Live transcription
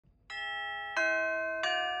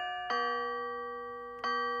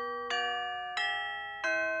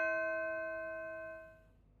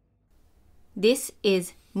This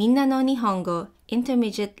is Minna No Nihongo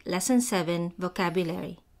Intermediate Lesson 7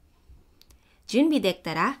 Vocabulary 準備でき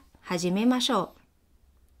たら始めましょ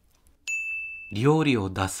う。料理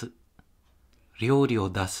を出す。料理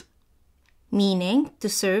を出す。Meaning to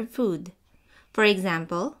serve food. For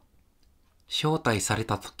example, 招待され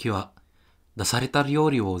たときは、出された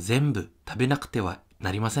料理を全部食べなくては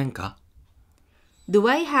なりませんか？ Do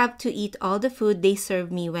I have to eat all the food they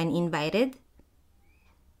serve me when invited?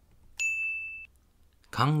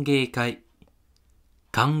 歓迎会。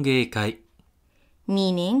歓迎会。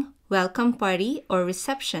Meaning welcome party or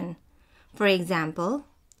reception. For example,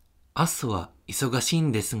 明日は忙しい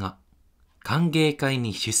んですが、歓迎会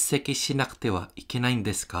に出席しなくてはいけないん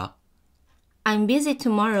ですか？ I'm busy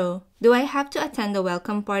tomorrow. Do I have to attend the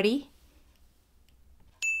welcome party?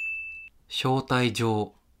 招待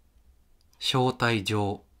状。招待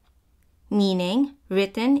状。Meaning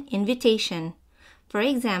written invitation. For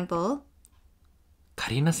example, カ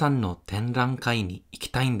リナさんの展覧会に行き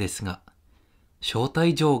たいんですが、招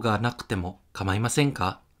待状がなくても構いません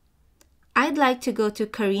か？ I'd like to go to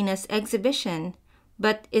Karina's exhibition,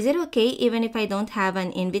 but is it okay even if I don't have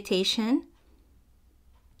an invitation?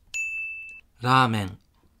 ラーメン。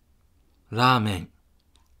ラーメン。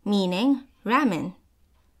Meaning ramen.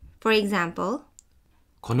 For example,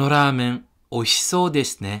 このラーメン美味しそうで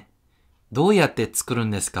すね。どうやって作るん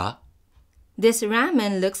ですか？ This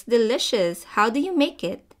ramen looks delicious. How do you make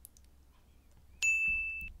it?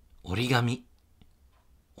 折り紙。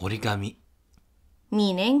折り紙。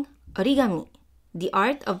Meaning origami, the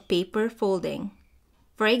art of paper folding.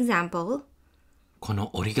 For example, こ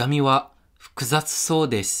の折り紙は複雑そう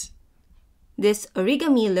です。This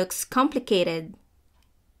origami looks complicated.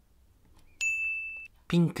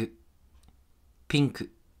 ピンク。ピン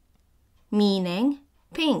ク。Meaning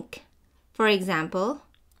pink. For example,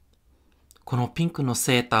 このピンクの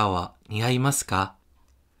セーターは似合いますか？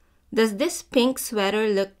 Does this pink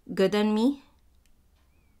sweater look good on me?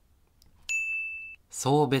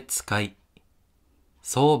 送別会。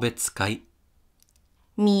送別会。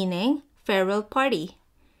Meaning farewell party.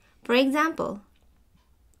 For example,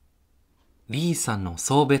 リーさんの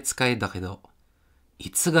送別会だけど、い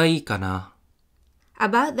つがいいかな？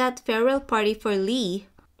 About that farewell party for Lee,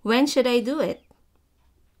 when should I do it?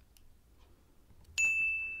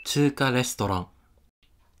 中華レストラン。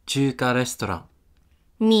中華レストラン。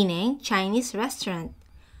Meaning Chinese restaurant.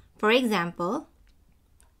 For example,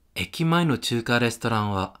 駅前の中華レストラ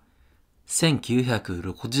ンは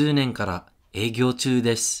1960年から営業中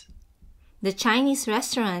です。The Chinese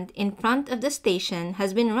restaurant in front of the station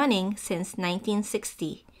has been running since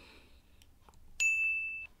 1960.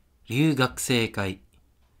 留学生会。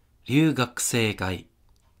留学生会。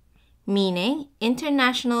Meaning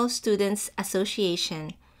International Students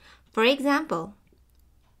Association. For example,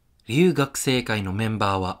 留学生会のメン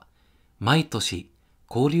バーは毎年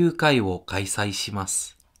交流会を開催しま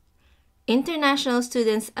す。International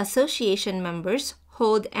Students Association members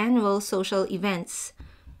hold annual social events.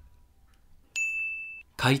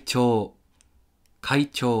 会長。会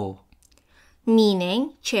長。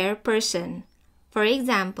Meaning chairperson. For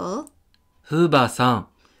example, フーバーさん、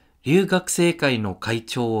留学生会の会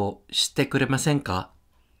長を知ってくれませんか？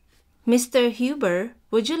 Mr. Huber,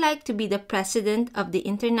 would you like to be the president of the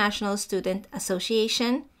International Student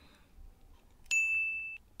Association?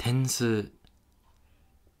 点数。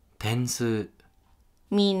点数。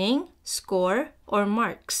Meaning score or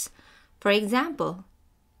marks. For example,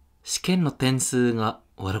 試験の点数が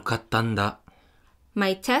悪かったんだ。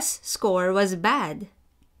my test score was bad.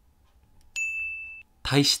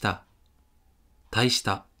 大した。大し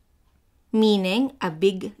た。Meaning a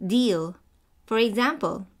big deal. For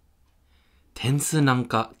example, 点数なん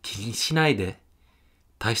か気にしないで。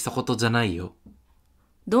大したことじゃないよ。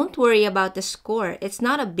don't worry about the score. It's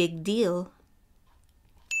not a big deal.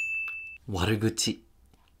 悪口。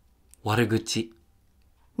悪口。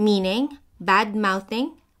Meaning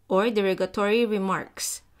bad-mouthing or derogatory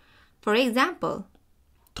remarks. For example,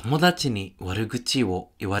 友達に悪口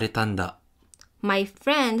を言われたんだ。my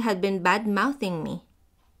friend had been bad-mouthing me.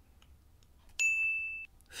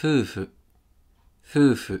 夫婦。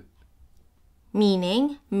夫婦。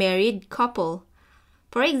Meaning married couple.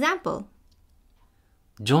 For example,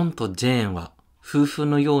 ジョンとジェーンは夫婦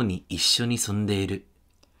のように一緒に住んでいる。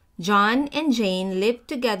John and Jane live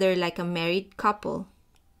together like a married couple.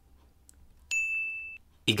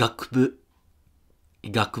 医学部。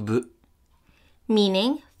医学部。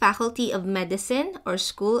Meaning faculty of medicine or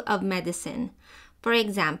school of medicine. For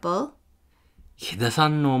example, 池田さ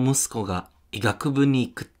んの息子が医学部に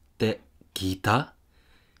行くって聞いた？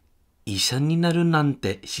医者になるなん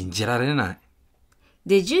て信じられない。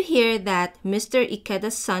Did you hear that Mr.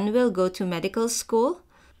 Ikeda's son will go to medical school?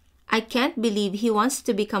 I can't believe he wants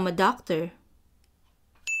to become a doctor.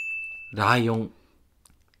 ライオン、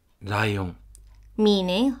ライオン。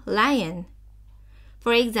Meaning lion.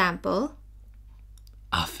 For example,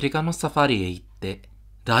 アフリカのサファリへ行って、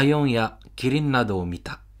ライオンやキリンなどを見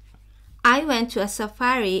た。I went to a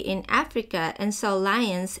safari in Africa and saw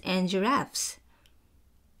lions and giraffes.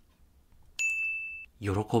 喜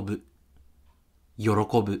ぶ、喜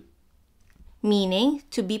ぶ。Meaning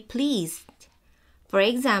to be pleased. For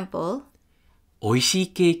example, おいしい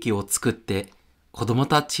ケーキを作って子供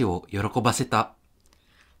たちを喜ばせた。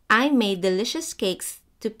I made delicious cakes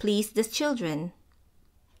to please the children.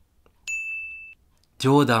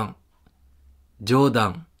 冗談、冗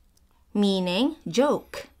談。Meaning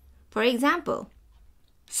joke. For example,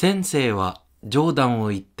 先生は冗談を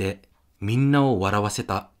言ってみんなを笑わせ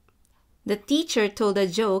た。the teacher told a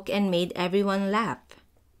joke and made everyone laugh.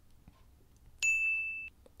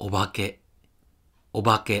 お化け、お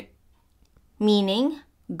化け。Meaning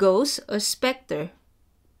ghost or specter.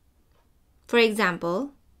 For example,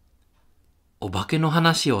 お化けの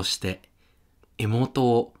話をして妹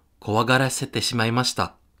を怖がらせてしまいまし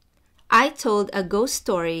た。I told a ghost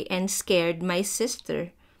story and scared my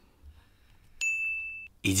sister.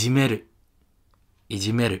 いじめる、い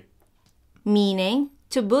じめる。Meaning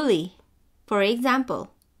to bully. For example,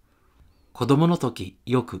 子供の時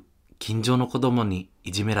よく近所の子供に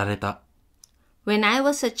いじめられた。when I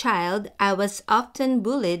was a child, I was often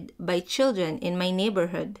bullied by children in my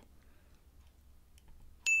neighborhood.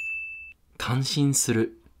 感心す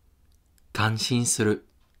る、感心する。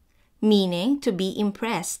Meaning to be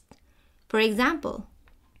impressed. For example,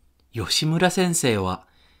 吉村先生は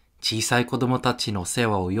小さい子供たちの世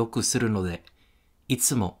話をよくするので、い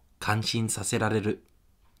つも感心させられる。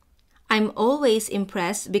I'm always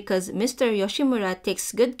impressed because Mr. Yoshimura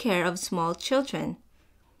takes good care of small children.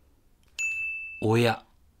 親、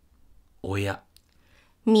親。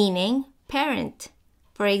Meaning parent.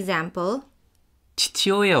 For example,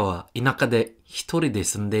 父親は田舎で一人で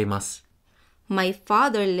住んでいます。my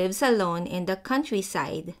father lives alone in the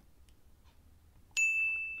countryside.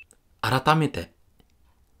 改めて、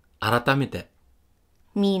改めて。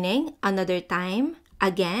Meaning another time,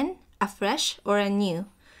 again, afresh, or anew.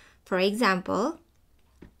 For example,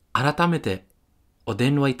 改めてお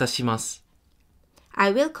電話いたします。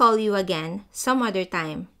I will call you again some other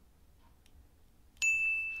time.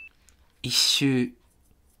 一周、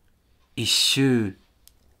一周。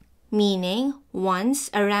Meaning once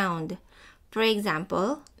around. For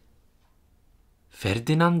example, フェル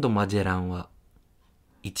ディナンド・マジェランは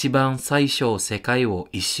一番最初世界を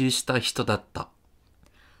一周した人だった。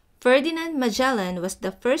Ferdinand Magellan was the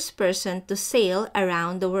first person to sail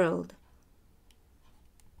around the world.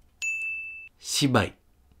 芝居、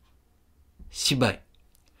芝居。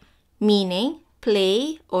Meaning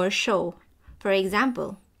play or show. For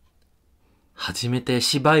example, 初めて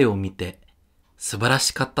芝居を見て素晴ら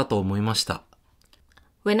しかったと思いました。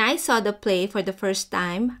when I saw the play for the first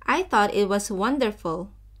time, I thought it was wonderful.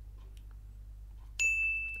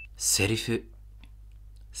 セリフ、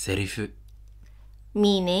セリフ。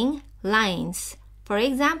Meaning lines. For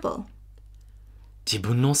example, 自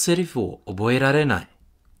分のセリフを覚えられない。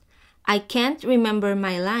I can't remember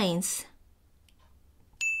my lines.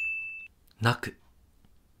 泣く、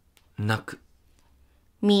泣く。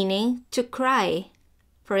Meaning to cry.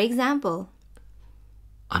 For example,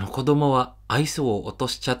 あの子供はアイスを落と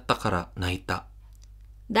しちゃったから泣いた。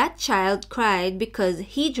that child cried because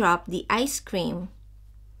he dropped the ice cream.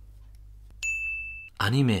 ア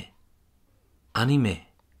ニメ、アニ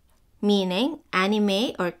メ。Meaning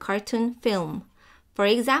anime or cartoon film. For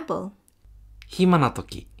example, 暇な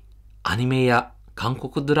時、アニメや韓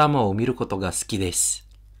国ドラマを見ることが好きです。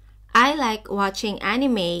I like watching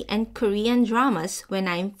anime and Korean dramas when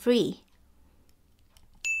I'm free.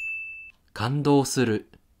 感動する、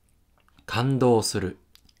感動する。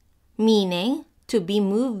Meaning to be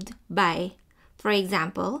moved by. For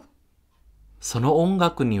example, その音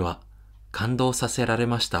楽には感動させられ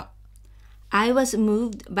ました。I was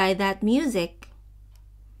moved by that music.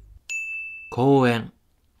 講演、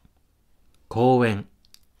講演。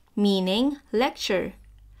Meaning lecture.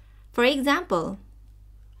 For example,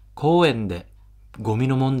 講演でゴミ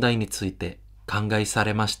の問題について考えさ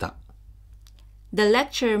れました。the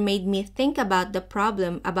lecture made me think about the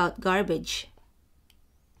problem about garbage.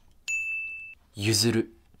 譲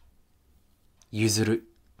る、譲る。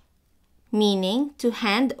Meaning to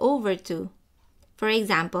hand over to. For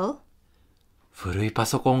example, 古いパ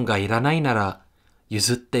ソコンがいらないなら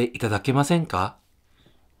譲っていただけませんか？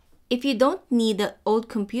 If you don't need the old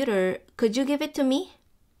computer, could you give it to me?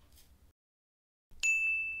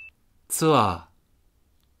 ツア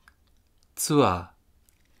ー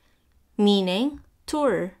Meaning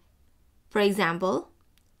tour. For example,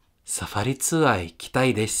 サファリツアー行きた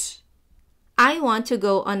いです。I want to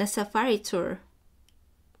go on a safari tour.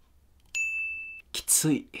 き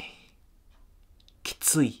つい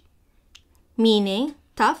Meaning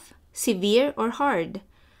tough, severe, or hard.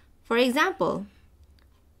 For example,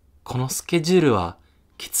 このスケジュールは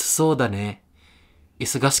きつそうだね。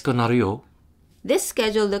忙しくなるよ。this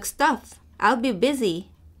schedule looks tough. I'll be busy.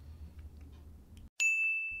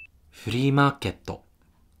 フリーマーケット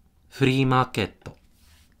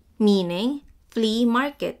Meaning flea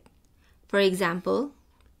market. For example,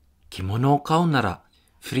 着物を買うなら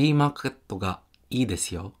フリーマーケットがいいで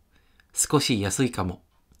すよ。少し安いかも。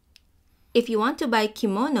if you want to buy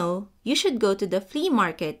kimono, you should go to the flea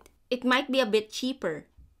market. It might be a bit cheaper.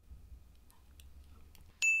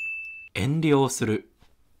 遠慮する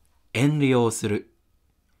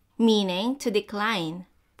Meaning to decline.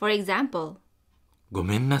 For example, ご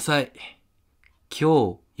めんなさい。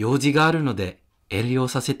今日用事があるので遠慮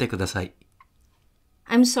させてください。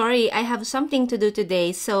I'm sorry, I have something to do today,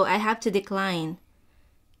 so I have to decline.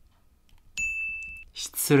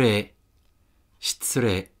 失礼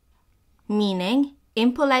Meaning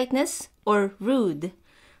impoliteness or rude.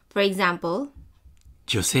 For example,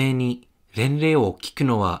 女性に年齢を聞く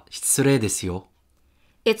のは失礼ですよ。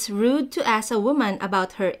it's rude to ask a woman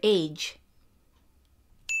about her age.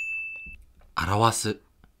 表す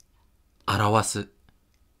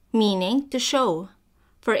Meaning to show.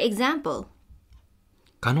 For example,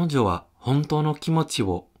 彼女は本当の気持ち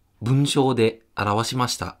を文章で表しま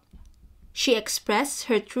した。she expressed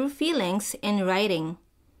her true feelings in writing.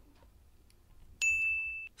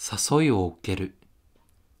 誘いを受け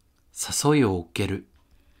る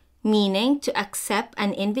Meaning to accept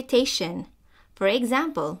an invitation. For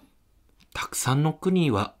example, たくさんの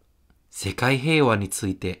国は世界平和につ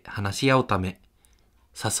いて話し合うため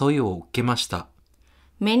誘いを受けました。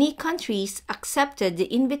many countries accepted the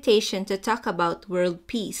invitation to talk about world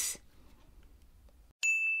peace.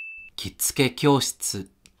 着付け教室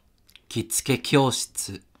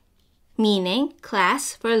Meaning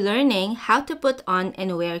class for learning how to put on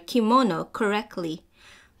and wear kimono correctly.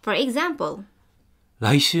 For example,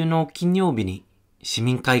 来週の金曜日に市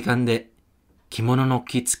民会館で着物の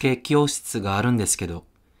着付け教室があるんですけど、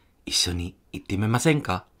一緒に行ってみません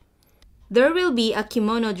か？ there will be a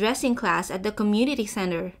kimono dressing class at the community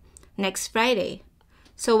center next Friday.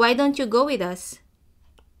 So why don't you go with us?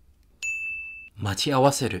 待ち合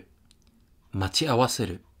わせる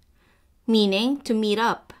Meaning to meet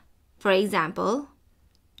up. For example,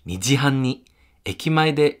 2時半に駅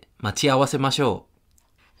前で待ち合わせましょ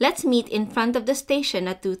う。 let's meet in front of the station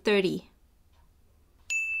at 2:30.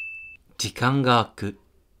 時間が空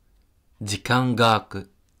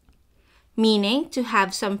く Meaning to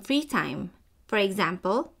have some free time. For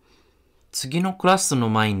example, 次のクラスの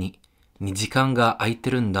前に2時間が空いて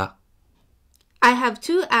るんだ。 I have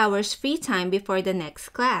 2 hours free time before the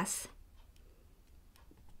next class.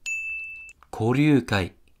 交流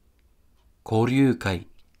会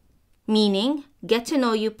Meaning get to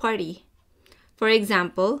know you party. For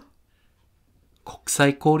example, 国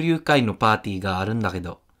際交流会のパーティーがあるんだけ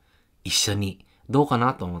ど、一緒にどうか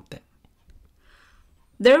なと思って。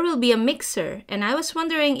 there will be a mixer and I was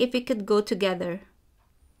wondering if we could go together.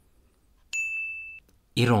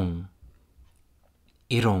 議論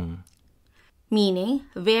Meaning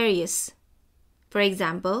various. For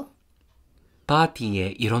example, パーティー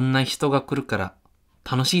へいろんな人が来るから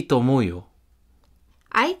楽しいと思うよ。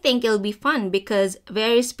 I think it'll be fun because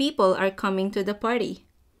various people are coming to the party.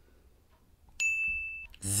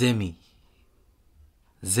 ゼミ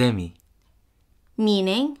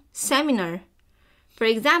Meaning seminar. For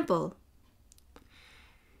example,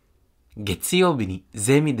 月曜日に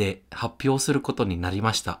ゼミで発表することになり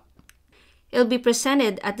ました。 it'll be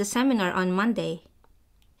presented at the seminar on Monday.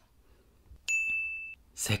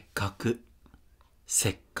 せっかく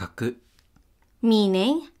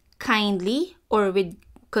Meaning kindly or with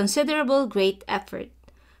considerable great effort.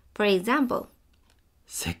 For example,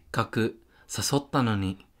 せっかく誘ったの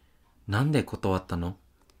になんで断ったの？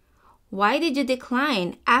 why did you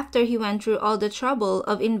decline after he went through all the trouble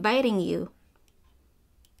of inviting you?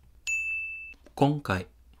 今回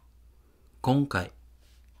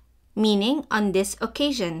Meaning on this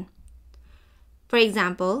occasion. For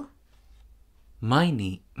example, 前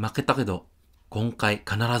に負けたけど今回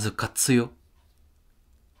必ず勝つよ。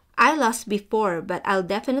 I lost before, but I'll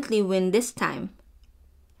definitely win this time.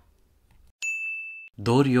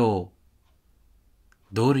 同僚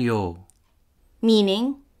同僚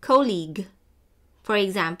meaning colleague. For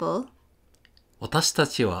example, 私た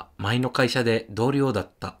ちは前の会社で同僚だっ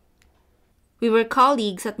た。we were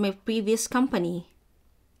colleagues at my previous company.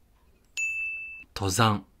 登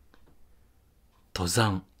山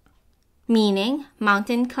meaning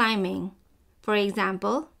mountain climbing. For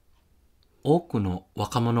example, 多くの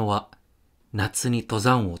若者は夏に登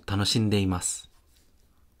山を楽しんでいます。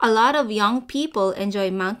a lot of young people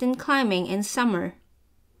enjoy mountain climbing in summer.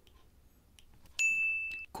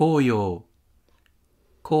 紅葉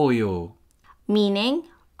meaning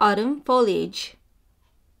autumn foliage.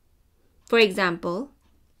 For example,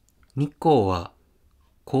 日光は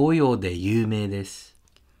紅葉で有名です。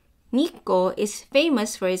Nikko is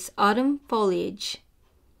famous for its autumn foliage.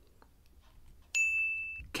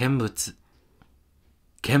 見物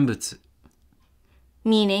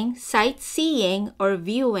meaning sightseeing or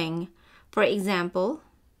viewing. For example,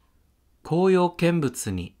 紅葉見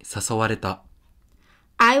物に誘われた。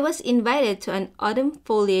I was invited to an autumn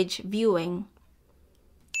foliage viewing.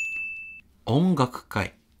 音楽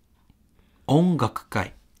会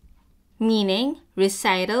meaning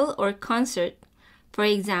recital or concert. For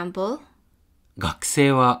example, 学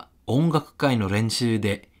生は音楽会の練習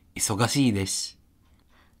で忙しいです。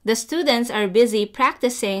the students are busy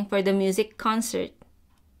practicing for the music concert.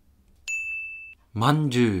 まん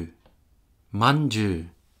じゅう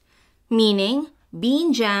meaning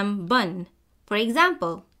bean jam bun. For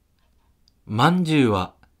example, まんじゅう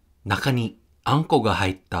は中にあんこが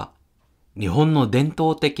入った日本の伝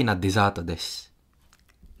統的なデザートです。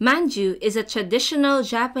manju is a traditional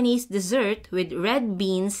Japanese dessert with red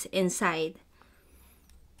beans inside.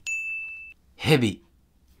 ヘビ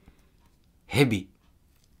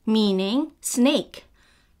meaning snake.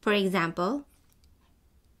 For example,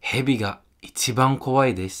 ヘビが一番怖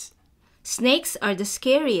いです。snakes are the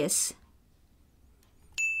scariest.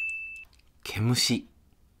 毛虫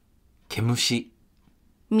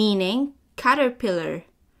meaning caterpillar.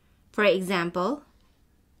 For example,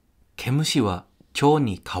 毛虫は蝶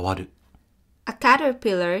に変わる。a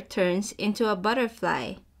caterpillar turns into a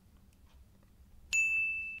butterfly.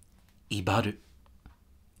 威張る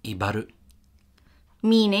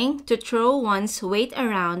meaning to throw one's weight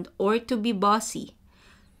around or to be bossy.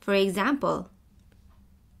 For example,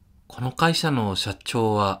 この会社の社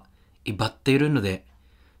長は威張っているので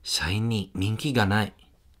社員に人気がない。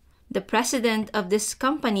the president of this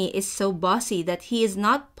company is so bossy that he is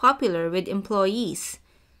not popular with employees.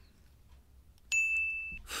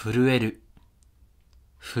 震える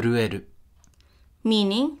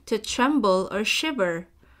meaning to tremble or shiver.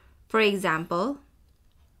 For example,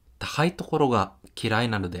 高いところが嫌い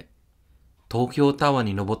なので東京タワー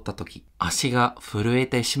に登った時足が震え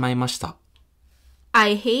てしまいました。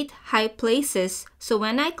I hate high places, so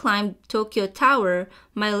when I climbed Tokyo Tower,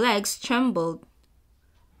 my legs trembled.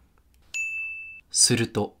 する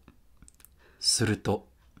と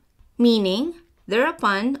meaning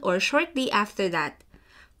thereupon or shortly after that.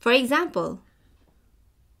 For example,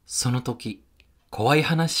 その時怖い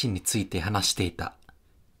話について話していた。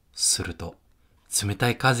すると冷た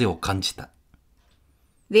い風を感じた。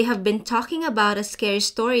they have been talking about a scary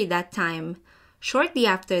story that time. Shortly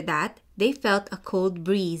after that, they felt a cold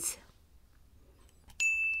breeze.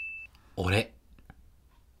 俺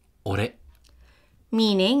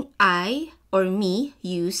meaning I or me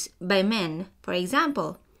used by men. For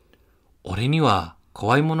example, 俺には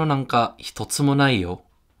怖いものなんか一つもないよ。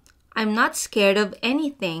I'm not scared of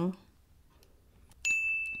anything.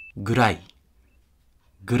 ぐらい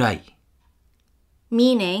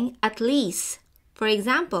meaning at least. For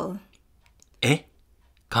example,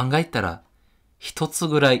 考えたら一つ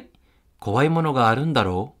ぐらい怖いものがあるんだ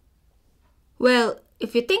ろう。 well,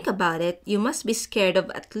 if you think about it, you must be scared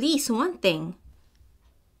of at least one thing.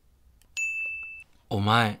 お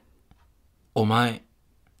前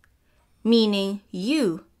meaning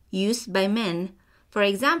you, used by men. For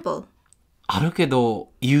example, あるけど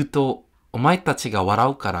言うとお前たちが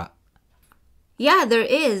笑うから。 yeah, there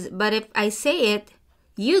is, but if I say it,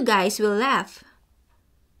 you guys will laugh.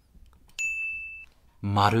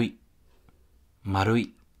 丸い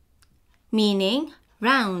meaning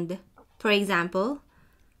round. For example,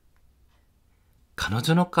 彼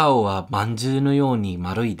女の顔はまんじゅうのように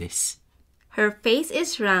丸いです。 her face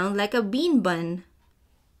is round like a bean bun.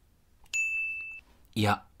 い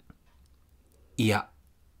や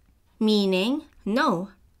meaning no.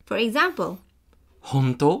 For example,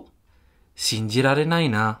 本当？信じられない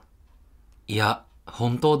な。いや、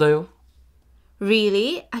本当だよ。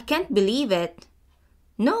 really? I can't believe it.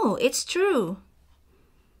 No, it's true.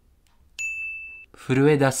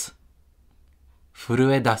 震え出す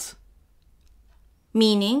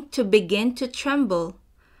meaning to begin to tremble.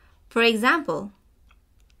 For example,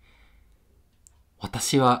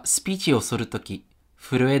 私はスピーチをするとき、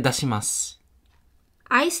震え出します。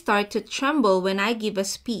I start to tremble when I give a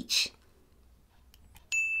speech.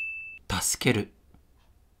 助ける、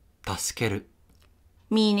助ける。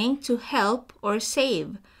Meaning to help or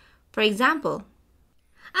save. For example,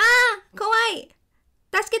 怖い！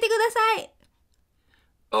助けてください！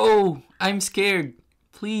 Oh, I'm scared.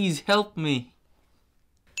 Please help me.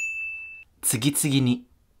 次々に、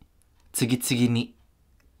次々に。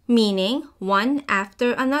Meaning one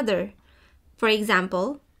after another. For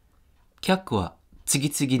example, 客は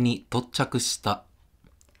次々に到着した。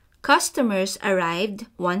customers arrived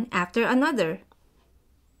one after another.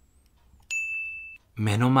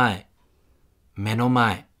 目の前、目の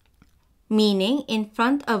前。Meaning in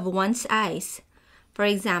front of one's eyes. For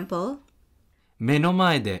example, 目の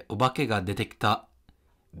前でお化けが出てきた。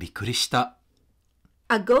びっくりした。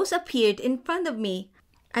a ghost appeared in front of me.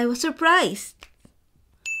 I was surprised.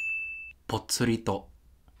 ぽっつりと、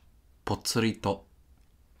ぽっつりと。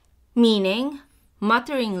Meaning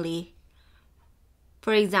mutteringly.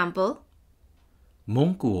 For example,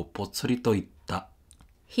 文句をぽっつりと言った。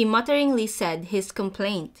he mutteringly said his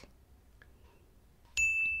complaint.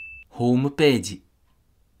 ホームページ、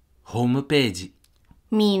ホームページ。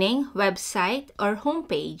Meaning website or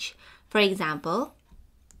homepage. For example,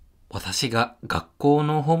 私が学校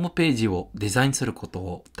のホームページをデザインすること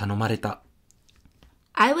を頼まれた。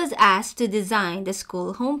I was asked to design the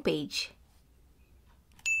school homepage.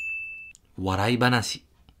 笑い話、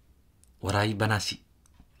笑い話。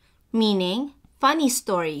Meaning funny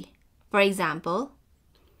story. For example,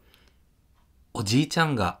 おじいちゃ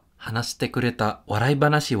んが話してくれた笑い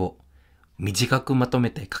話を短くまとめ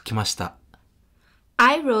て書きました。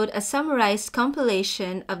I wrote a summarized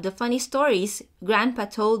compilation of the funny stories Grandpa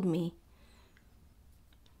told me.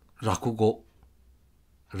 落語、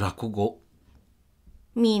落語。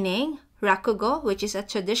Meaning rakugo, which is a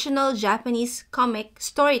traditional Japanese comic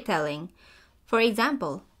storytelling. For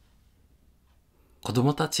example, 子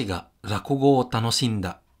供たちが落語を楽しん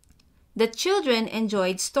だ。the children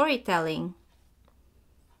enjoyed storytelling.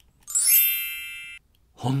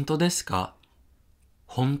 本当ですか？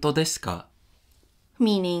本当ですか？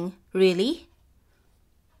 Meaning, really?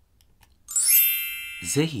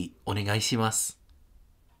 ぜひお願いします。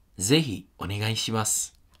ぜひお願いしま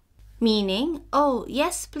す。Meaning, oh,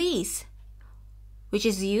 yes, please. Which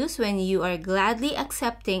is used when you are gladly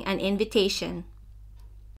accepting an invitation.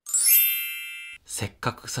 せっ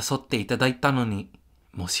かく誘っていただいたのに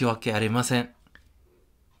申し訳ありません。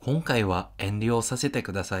今回は遠慮させて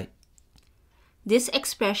ください。This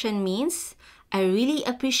expression means, I really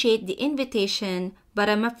appreciate the invitation, but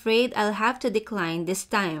I'm afraid I'll have to decline this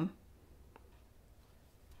time.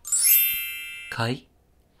 かい？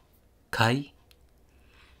かい？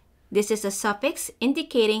 This is a suffix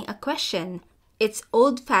indicating a question. It's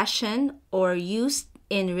old-fashioned or used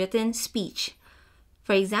in written speech.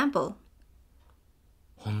 For example,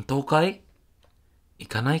 本当かい？行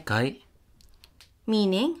かないかい？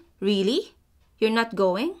 meaning, really? You're not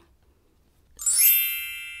going?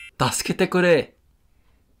 助けてくれ！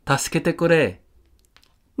助けてくれ！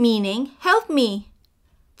 Meaning, help me.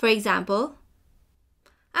 For example,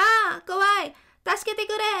 怖い！助けて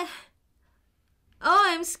くれ！ Oh,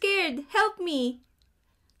 I'm scared. Help me.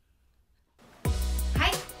 は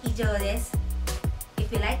い、以上です。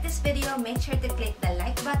If you like this video, make sure to click the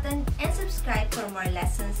like button and subscribe for more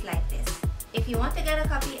lessons like this. If you want to get a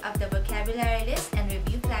copy of the vocabulary list and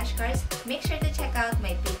review flashcards, make sure to check out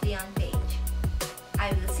my Patreon page.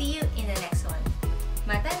 I will see you in the next one.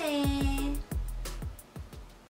 またねー!